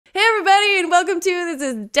welcome to This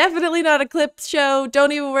Is Definitely Not a Clip Show.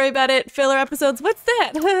 Don't even worry about it. Filler episodes. What's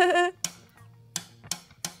that?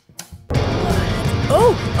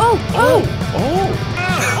 Oh!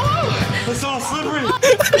 It's all slippery.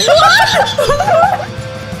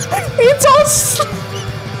 It's all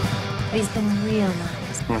He's been real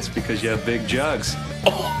nice. That's because you have big jugs.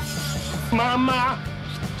 Oh, Mama!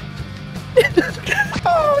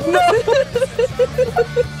 Oh, no!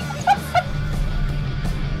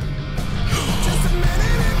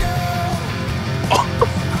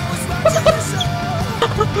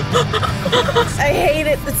 I hate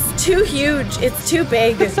it. It's too huge. It's too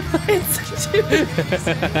big. It's too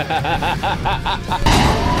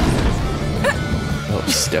Oh,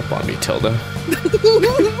 step on me, Tilda.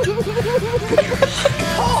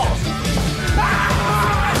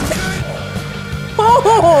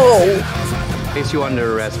 Oh! Place you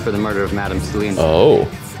under arrest for the murder of Madame Celine. Oh.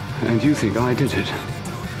 And you think I did it?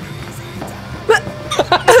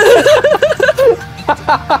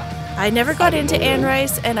 I never got into Anne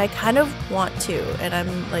Rice, and I kind of want to. And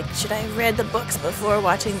I'm like, should I have read the books before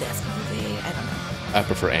watching this movie? I don't know. I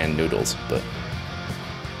prefer Ann Noodles, but...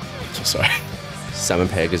 So sorry. Simon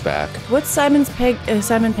Pegg is back. What's Simon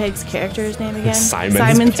Pegg's character's name again? Simon's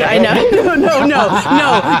Pegg. I know.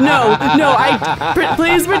 No.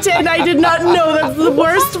 Please pretend I did not know. That's the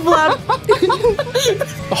worst flop.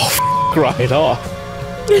 Oh, right off.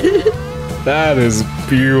 That is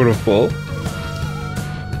beautiful.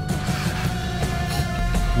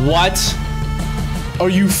 What? Are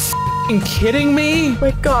you f***ing kidding me? Oh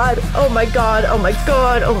my god. Oh my god. Oh my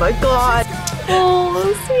god. Oh my god.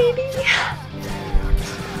 Oh, sweetie.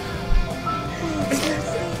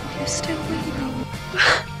 You're still waiting.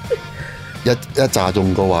 一炸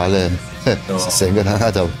中嘅話咧，成個坦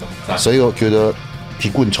克就，所以我叫做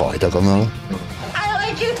鐵棺材就咁樣咯。I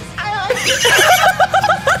like it. I like it.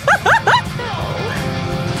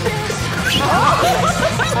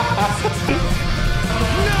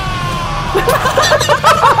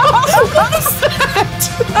 What is that?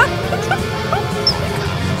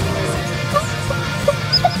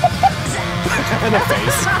 And a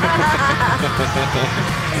face.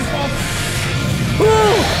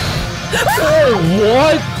 Oh,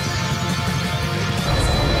 what?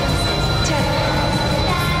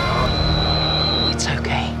 It's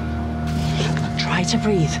okay. Try to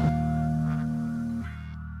breathe.